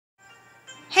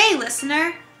Hey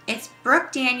listener, it's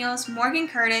Brook Daniels, Morgan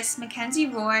Curtis, Mackenzie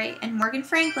Roy, and Morgan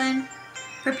Franklin.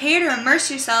 Prepare to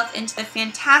immerse yourself into the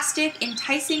fantastic,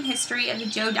 enticing history of the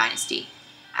Zhou Dynasty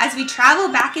as we travel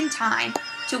back in time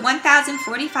to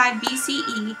 1045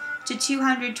 BCE to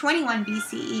 221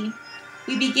 BCE.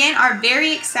 We begin our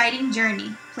very exciting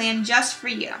journey planned just for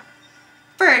you.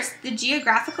 First, the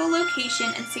geographical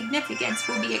location and significance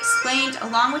will be explained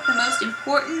along with the most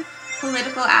important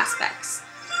political aspects.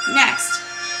 Next,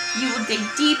 you will dig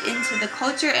deep into the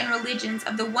culture and religions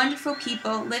of the wonderful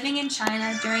people living in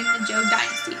China during the Zhou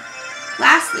Dynasty.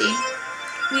 Lastly,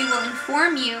 we will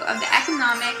inform you of the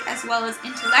economic as well as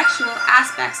intellectual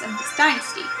aspects of this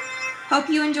dynasty.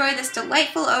 Hope you enjoy this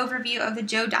delightful overview of the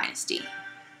Zhou Dynasty.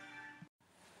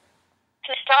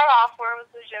 To start off, where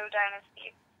was the Zhou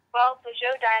Dynasty? Well, the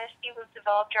Zhou Dynasty was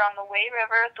developed around the Wei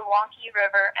River, the Huanghe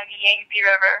River, and the Yangtze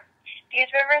River. These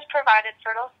rivers provided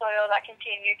fertile soil that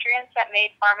contained nutrients that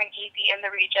made farming easy in the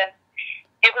region.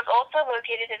 It was also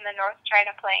located in the North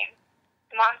China Plain.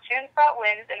 The monsoons brought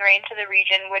winds and rain to the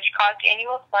region, which caused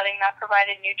annual flooding that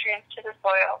provided nutrients to the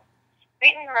soil.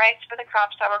 Wheat and rice were the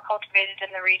crops that were cultivated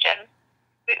in the region.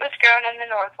 Wheat was grown in the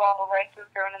north, while rice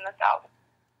was grown in the south.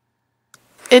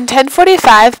 In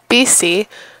 1045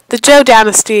 BC, the Zhou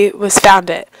Dynasty was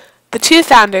founded. The two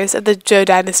founders of the Zhou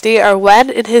Dynasty are Wen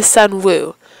and his son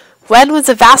Wu. Wen was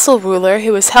a vassal ruler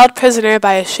who was held prisoner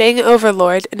by a Shang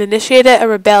overlord and initiated a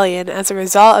rebellion as a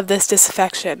result of this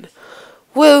disaffection.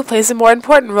 Wu plays a more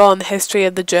important role in the history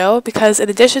of the Zhou because in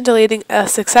addition to leading a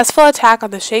successful attack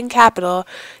on the Shang capital,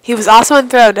 he was also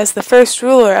enthroned as the first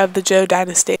ruler of the Zhou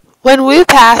Dynasty. When Wu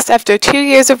passed after 2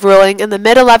 years of ruling in the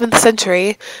mid-11th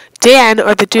century, Dan,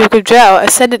 or the Duke of Zhou,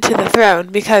 ascended to the throne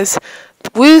because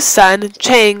Wu's son,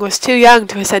 Chang, was too young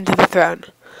to ascend to the throne.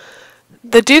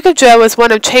 The Duke of Zhou was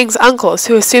one of Chang's uncles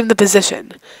who assumed the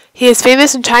position. He is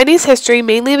famous in Chinese history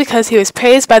mainly because he was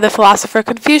praised by the philosopher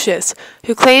Confucius,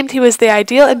 who claimed he was the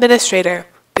ideal administrator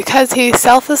because he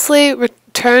selflessly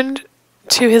returned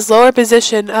to his lower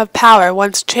position of power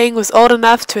once Chang was old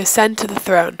enough to ascend to the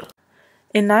throne.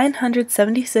 In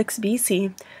 976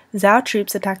 BC, Zhou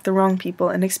troops attacked the Rong people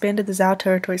and expanded the Zhou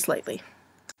territory slightly.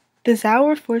 The Zhou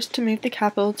were forced to move the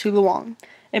capital to Luoyang,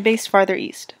 a base farther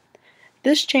east.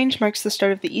 This change marks the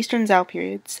start of the Eastern Zhou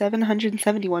period,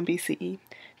 771 BCE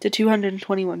to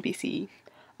 221 BCE,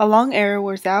 a long era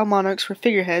where Zhou monarchs were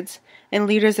figureheads and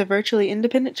leaders of virtually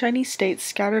independent Chinese states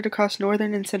scattered across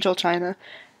northern and central China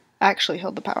actually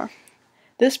held the power.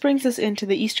 This brings us into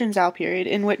the Eastern Zhou period,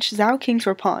 in which Zhou kings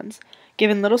were pawns,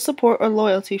 given little support or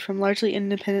loyalty from largely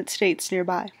independent states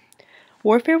nearby.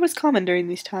 Warfare was common during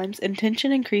these times, and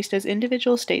tension increased as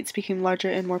individual states became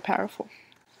larger and more powerful.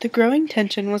 The growing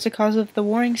tension was a cause of the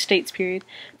Warring States period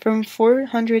from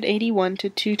 481 to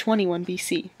 221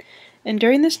 BC, and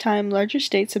during this time larger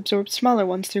states absorbed smaller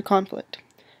ones through conflict.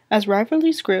 As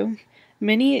rivalries grew,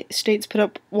 many states put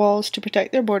up walls to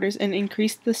protect their borders and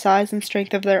increased the size and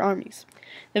strength of their armies.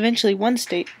 Eventually one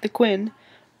state, the Qin,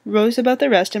 rose above the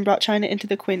rest and brought China into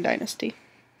the Qin dynasty.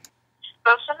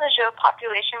 Most of the Zhou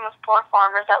population was poor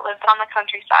farmers that lived on the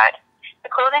countryside. The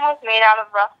clothing was made out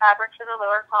of rough fabric for the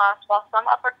lower class, while some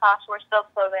upper class wore silk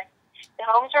clothing. The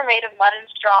homes were made of mud and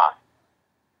straw.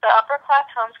 The upper class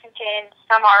homes contained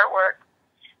some artwork.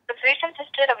 The food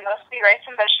consisted of mostly rice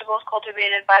and vegetables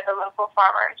cultivated by the local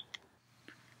farmers.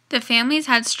 The families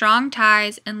had strong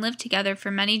ties and lived together for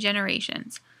many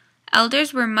generations.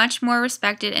 Elders were much more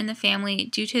respected in the family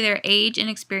due to their age and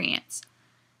experience.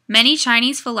 Many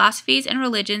Chinese philosophies and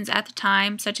religions at the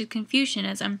time, such as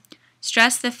Confucianism,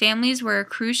 stressed the families were a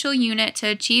crucial unit to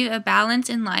achieve a balance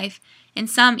in life, and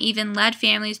some even led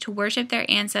families to worship their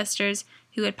ancestors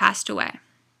who had passed away.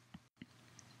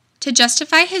 To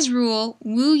justify his rule,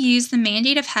 Wu used the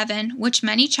mandate of heaven, which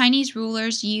many Chinese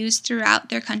rulers used throughout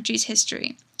their country's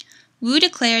history. Wu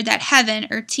declared that heaven,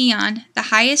 or Tian, the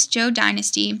highest Zhou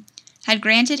dynasty, had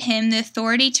granted him the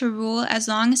authority to rule as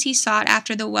long as he sought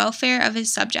after the welfare of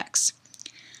his subjects.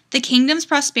 The kingdom's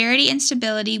prosperity and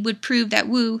stability would prove that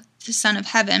Wu, the son of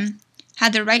heaven,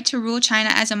 had the right to rule China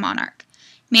as a monarch.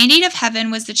 Mandate of heaven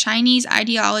was the Chinese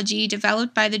ideology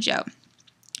developed by the Zhou.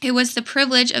 It was the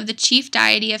privilege of the chief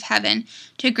deity of heaven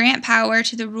to grant power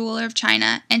to the ruler of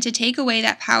China and to take away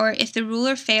that power if the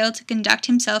ruler failed to conduct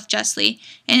himself justly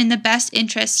and in the best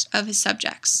interests of his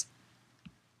subjects.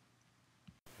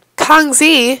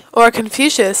 Kangxi, or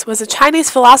Confucius, was a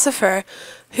Chinese philosopher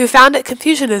who founded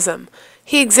Confucianism.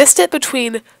 He existed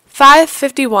between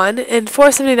 551 and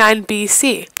 479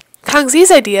 BC.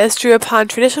 Kangxi's ideas drew upon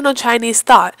traditional Chinese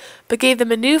thought, but gave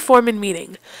them a new form and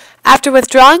meaning. After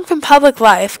withdrawing from public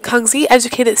life, Kangxi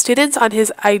educated students on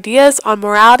his ideas on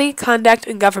morality, conduct,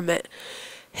 and government.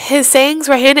 His sayings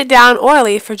were handed down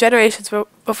orally for generations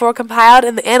before compiled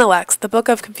in the Analects, the book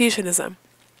of Confucianism.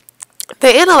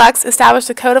 The Analects established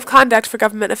a code of conduct for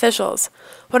government officials.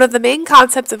 One of the main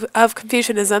concepts of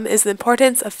Confucianism is the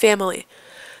importance of family.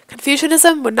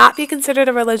 Confucianism would not be considered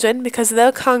a religion because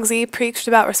though Kongzi preached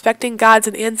about respecting gods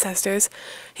and ancestors,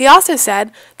 he also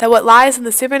said that what lies in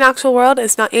the supernatural world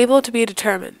is not able to be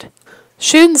determined.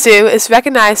 Xunzi is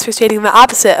recognized for stating the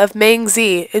opposite of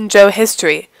Mengzi in Zhou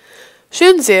history.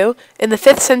 Xunzi, in the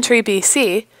 5th century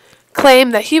BC,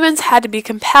 claimed that humans had to be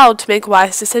compelled to make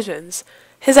wise decisions.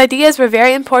 His ideas were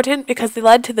very important because they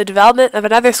led to the development of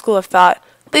another school of thought,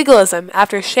 legalism,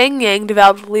 after Sheng Yang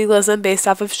developed legalism based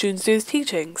off of Xunzi's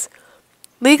teachings.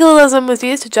 Legalism was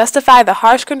used to justify the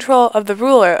harsh control of the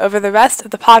ruler over the rest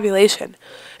of the population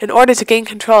in order to gain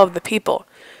control of the people.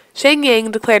 Sheng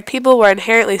Yang declared people were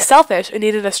inherently selfish and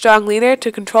needed a strong leader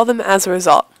to control them as a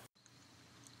result.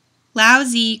 Lao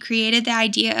Tzu created the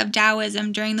idea of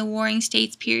Taoism during the Warring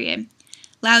States period.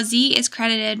 Lao Tzu is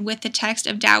credited with the text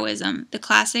of Taoism, the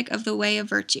classic of the way of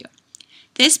virtue.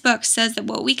 This book says that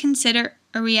what we consider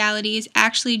a reality is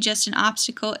actually just an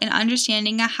obstacle in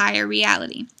understanding a higher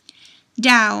reality.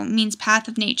 Tao means path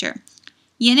of nature.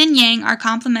 Yin and Yang are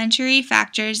complementary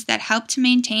factors that help to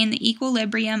maintain the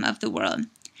equilibrium of the world.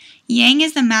 Yang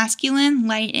is the masculine,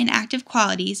 light, and active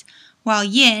qualities, while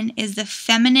Yin is the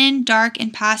feminine, dark,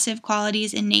 and passive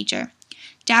qualities in nature.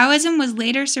 Taoism was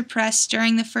later suppressed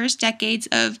during the first decades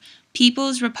of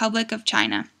People's Republic of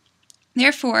China.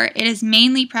 Therefore, it is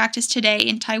mainly practiced today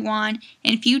in Taiwan,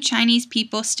 and few Chinese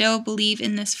people still believe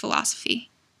in this philosophy.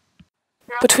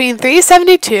 Between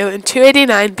 372 and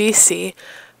 289 BC,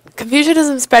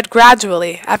 Confucianism spread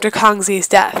gradually after Kongzi's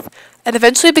death, and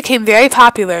eventually became very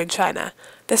popular in China.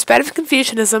 The spread of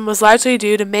Confucianism was largely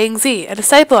due to Mengzi, a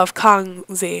disciple of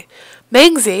Kongzi.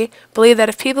 Mengzi believed that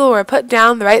if people were put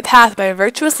down the right path by a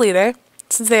virtuous leader,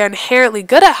 since they are inherently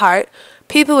good at heart,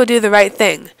 people would do the right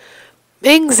thing.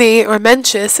 Mengzi, or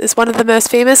Mencius, is one of the most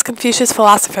famous Confucius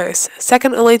philosophers,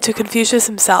 second only to Confucius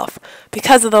himself,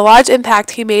 because of the large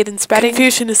impact he made in spreading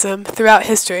Confucianism throughout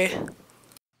history.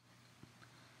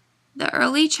 The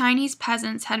early Chinese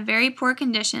peasants had very poor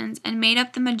conditions and made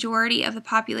up the majority of the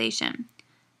population.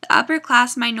 The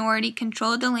upper-class minority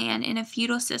controlled the land in a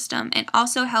feudal system and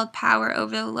also held power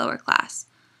over the lower class.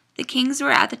 The kings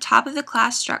were at the top of the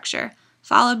class structure,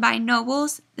 followed by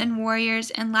nobles, then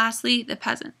warriors, and lastly, the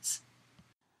peasants.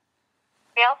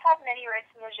 Males had many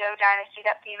rights in the Zhou Dynasty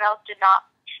that females did not,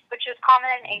 which was common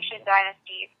in ancient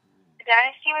dynasties. The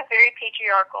dynasty was very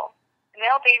patriarchal. The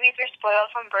male babies were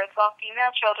spoiled from birth while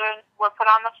female children were put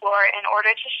on the floor in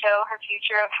order to show her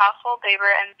future of household labor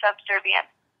and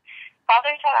subservience.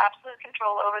 Fathers had absolute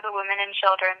control over the women and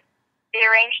children. They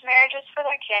arranged marriages for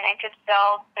their kin and could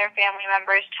sell their family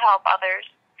members to help others.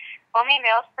 Only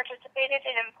males participated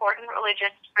in important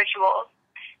religious rituals.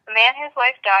 The man whose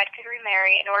wife died could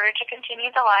remarry in order to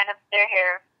continue the line of their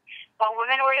hair, while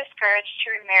women were discouraged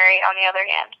to remarry on the other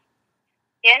hand.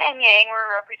 Yin and Yang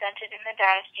were represented in the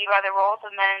dynasty by the roles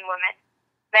of men and women.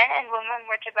 Men and women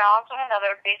were to balance one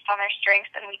another based on their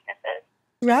strengths and weaknesses.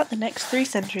 Throughout the next 3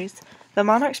 centuries, the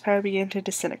monarch's power began to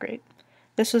disintegrate.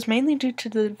 This was mainly due to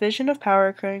the division of power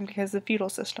occurring because of the feudal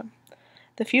system.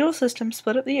 The feudal system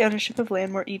split up the ownership of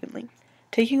land more evenly,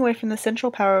 taking away from the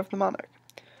central power of the monarch.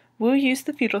 Wu used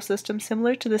the feudal system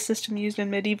similar to the system used in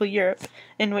medieval Europe,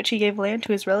 in which he gave land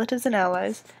to his relatives and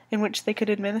allies, in which they could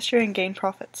administer and gain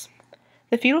profits.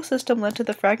 The feudal system led to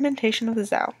the fragmentation of the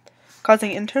Zhou,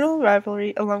 causing internal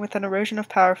rivalry along with an erosion of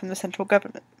power from the central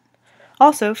government.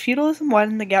 Also, feudalism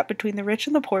widened the gap between the rich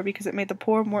and the poor because it made the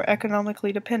poor more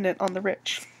economically dependent on the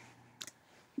rich.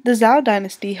 The Zhou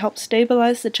Dynasty helped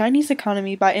stabilize the Chinese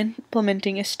economy by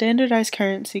implementing a standardized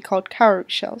currency called Cowrie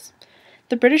shells.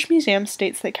 The British Museum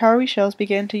states that Cowrie shells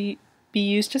began to be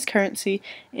used as currency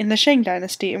in the Shang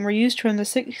Dynasty and were used from the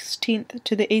 16th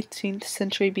to the 18th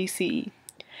century BCE.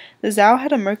 The Zhou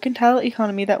had a mercantile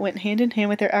economy that went hand in hand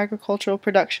with their agricultural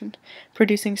production,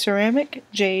 producing ceramic,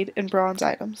 jade, and bronze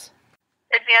items.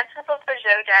 The advances of the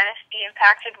Zhou Dynasty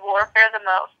impacted warfare the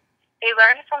most. They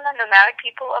learned from the nomadic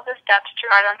people of the steppes to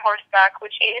ride on horseback,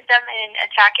 which aided them in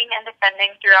attacking and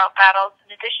defending throughout battles,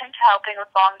 in addition to helping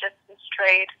with long-distance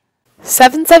trade.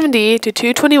 770 to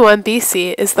 221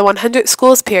 BC is the 100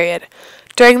 schools period.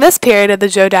 During this period of the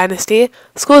Zhou Dynasty,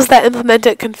 schools that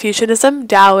implemented Confucianism,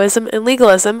 Taoism, and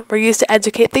legalism were used to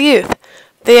educate the youth.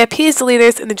 They appeased the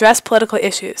leaders and addressed political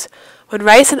issues. When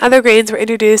rice and other grains were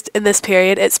introduced in this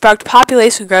period, it sparked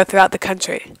population growth throughout the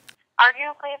country.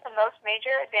 Arguably, the most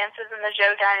major advances in the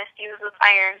Zhou Dynasty was with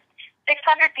iron.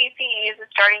 600 BCE is the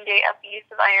starting date of the use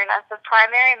of iron as the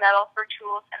primary metal for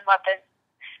tools and weapons.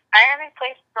 Iron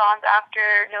replaced bronze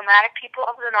after nomadic people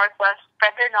of the Northwest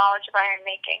spread their knowledge of iron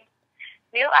making.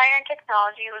 New iron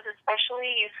technology was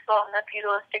especially useful in the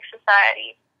feudalistic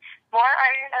society. More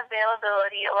iron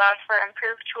availability allowed for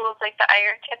improved tools like the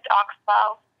iron-tipped ox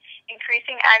plow,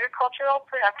 increasing agricultural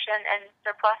production and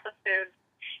surplus of food.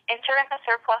 In turn, the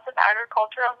surplus of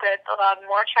agricultural goods allowed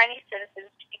more Chinese citizens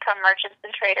to become merchants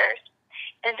and traders.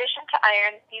 In addition to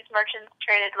iron, these merchants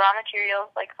traded raw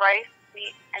materials like rice,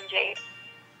 wheat, and jade.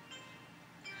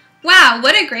 Wow,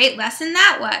 what a great lesson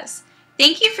that was!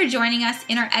 Thank you for joining us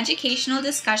in our educational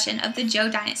discussion of the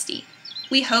Zhou Dynasty.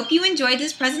 We hope you enjoyed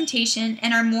this presentation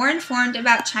and are more informed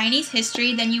about Chinese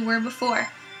history than you were before.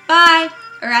 Bye!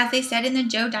 Or as they said in the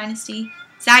Zhou Dynasty,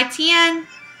 再见!